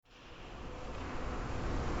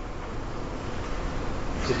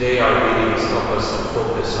Today our readings help us to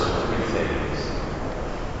focus on three things.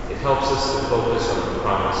 It helps us to focus on the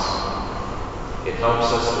promise. It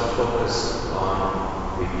helps us to focus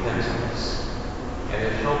on repentance. And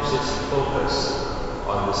it helps us to focus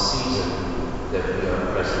on the season that we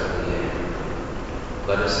are presently in.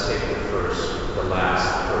 Let us take the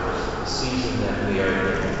last first, the season that we are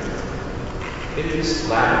in. In this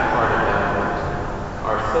latter part of Advent,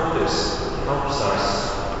 our focus helps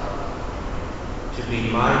us to be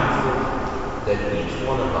mindful that each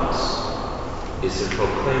one of us is a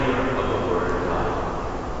proclaimer of the Word of God.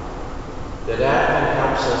 That Advent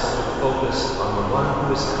helps us to focus on the one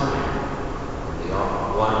who is coming, and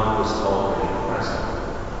the one who is already present.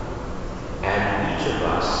 And each of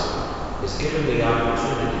us is given the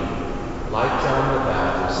opportunity, like John the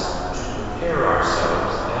Baptist, to prepare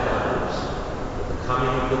ourselves and others for the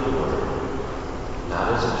coming of the Lord,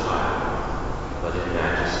 not as a child, but in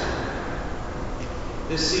majesty.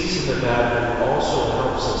 This season of Advent also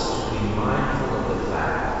helps us to be mindful of the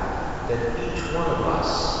fact that each one of us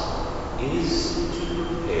is to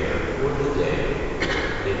prepare for the day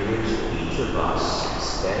in which each of us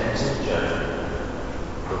stands in judgment,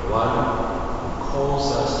 the one who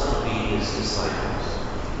calls us to be his disciples.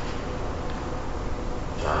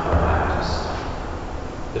 John the Baptist.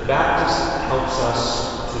 The Baptist helps us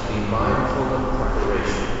to be mindful of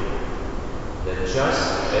preparation. That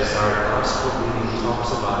just as our gospel reading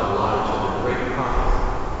talks about Elijah, the great prophet,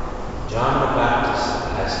 John the Baptist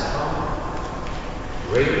has come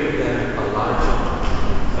greater than Elijah.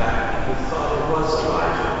 In fact, people thought it was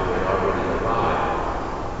Elijah who had already arrived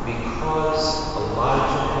because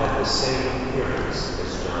Elijah had the same appearance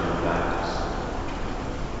as John the Baptist.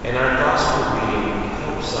 And our gospel reading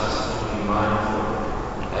helps us to be mindful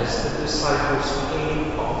as the disciples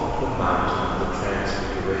came off the mountain of the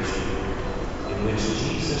Transfiguration, in which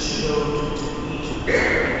Jesus showed to each of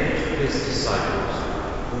his disciples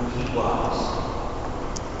who he was,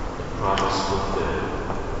 the promise fulfilled.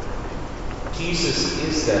 Jesus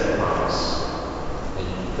is that promise,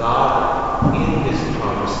 and God, in his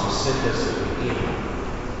promise to send us a Redeemer,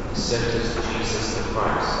 has sent us Jesus the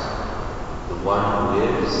Christ, the one who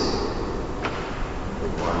is, the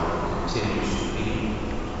one who continues to be,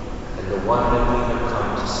 and the one that we have come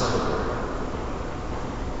to celebrate.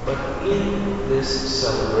 But in this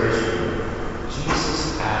celebration,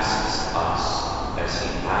 Jesus asks us, as he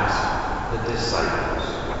asked the disciples,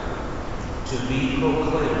 to be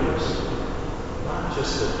proclaimers, not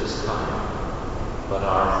just of his coming, but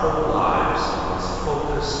our whole lives must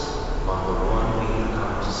focus on the one we have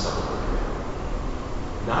come to celebrate.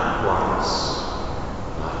 Not once,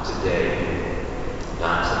 not today,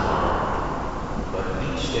 not tomorrow, but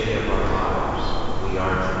each day of our lives we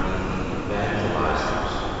are to be the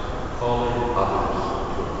evangelizers, calling others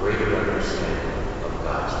to a greater understanding of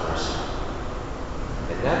God's mercy.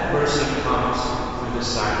 And that mercy comes through the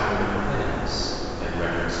sacrament of penance and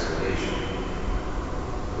reconciliation.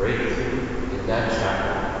 Breakthrough in that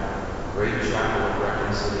chapel, great chapel of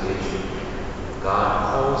reconciliation, God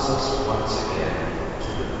calls us once again to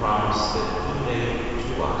the promise that he made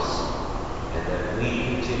to us and that we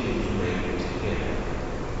continue to make to him,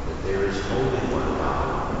 that there is only one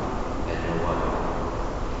God and no other.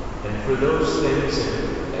 And for those things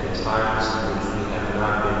and times in which we have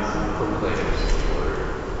not been true proclaimers of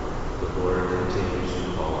the Lord continues to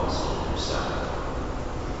call us to himself.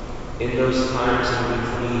 In those times in which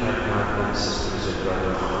we have not been sisters and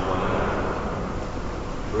brothers to one another,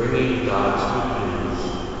 bringing God's good news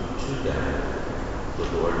to them, the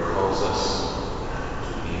Lord calls us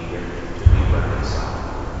to be reconciled.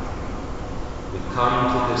 We come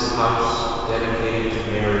to this house dedicated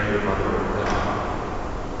to Mary, the Mother of God.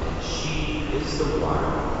 She is the one,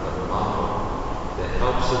 the model, that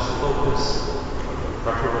helps us focus on the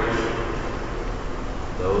preparation,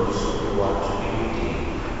 those who are to be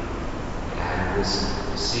redeemed, and this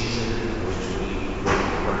season in which we make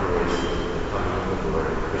preparation for the coming of the Lord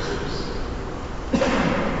at Christmas.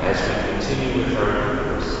 As we continue with our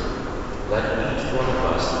Eucharist, let each one of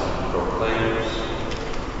us be proclaimers,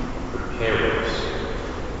 preparers,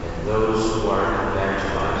 and those who are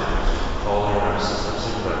evangelizers, calling our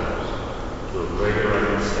sisters and brothers to a greater